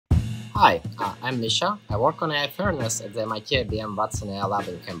Hi, I'm Misha. I work on AI fairness at the MIT-IBM Watson AI Lab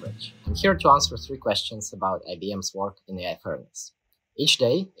in Cambridge. I'm here to answer 3 questions about IBM's work in AI fairness. Each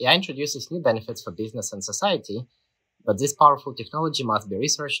day, AI introduces new benefits for business and society, but this powerful technology must be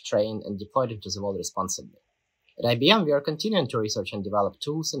researched, trained, and deployed into the world responsibly. At IBM, we are continuing to research and develop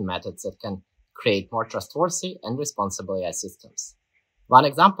tools and methods that can create more trustworthy and responsible AI systems. One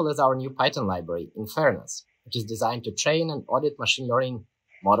example is our new Python library, in fairness, which is designed to train and audit machine learning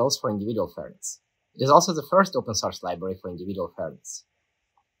models for individual fairness. It is also the first open source library for individual fairness.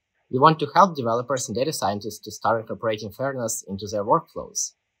 We want to help developers and data scientists to start incorporating fairness into their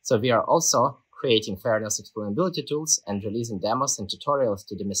workflows. So we are also creating fairness explainability tools and releasing demos and tutorials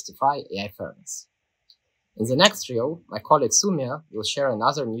to demystify AI fairness. In the next reel, my colleague Sumia will share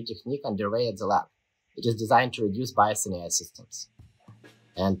another new technique underway at the lab. It is designed to reduce bias in AI systems.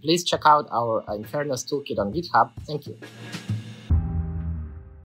 And please check out our Fairness Toolkit on GitHub. Thank you.